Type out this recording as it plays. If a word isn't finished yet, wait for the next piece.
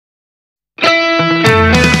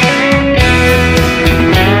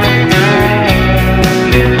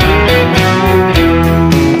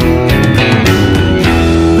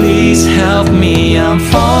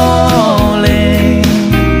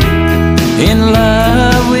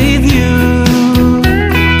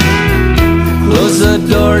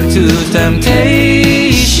to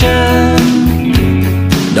temptation.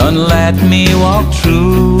 Don't let me walk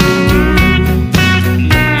through.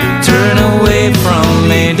 Turn away from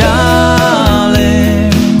me,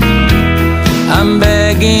 darling, I'm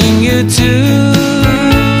begging you to.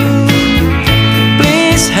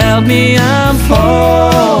 Please help me, I'm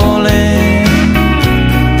falling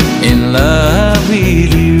in love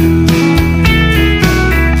with you.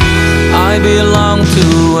 I belong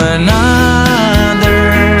to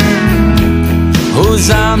another whose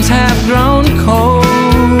arms have grown cold,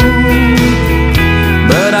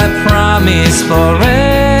 but I promise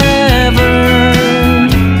forever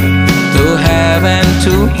to have and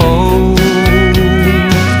to hold.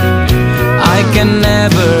 I can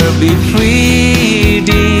never be free,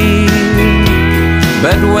 dear,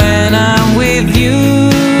 but when I'm with you,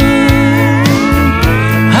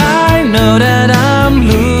 I know that I'm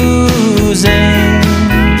losing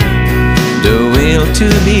the will to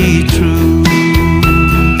be true.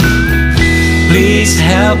 Please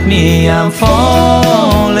help me, I'm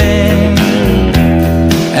falling,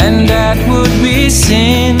 and that would be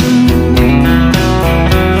sin.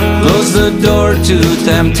 Close the door to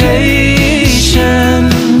temptation.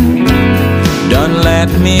 Don't let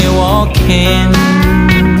me walk in,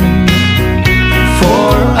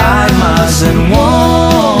 for I mustn't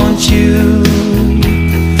want you,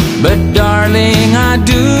 but darling, I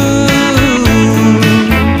do.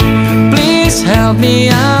 Please help me,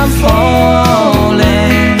 I'm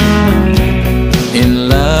falling in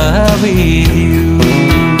love with you.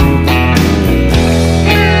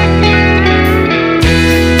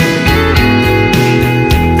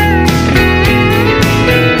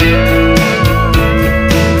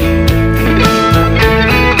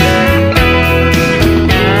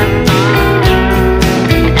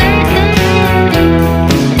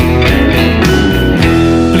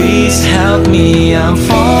 Help me, I'm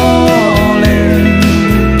falling,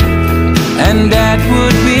 and that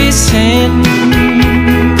would be sin.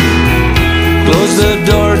 Close the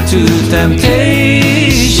door to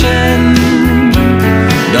temptation.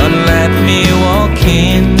 Don't let me walk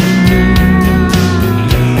in,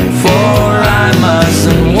 for I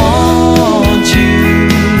mustn't want you,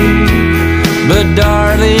 but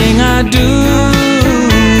darling, I do.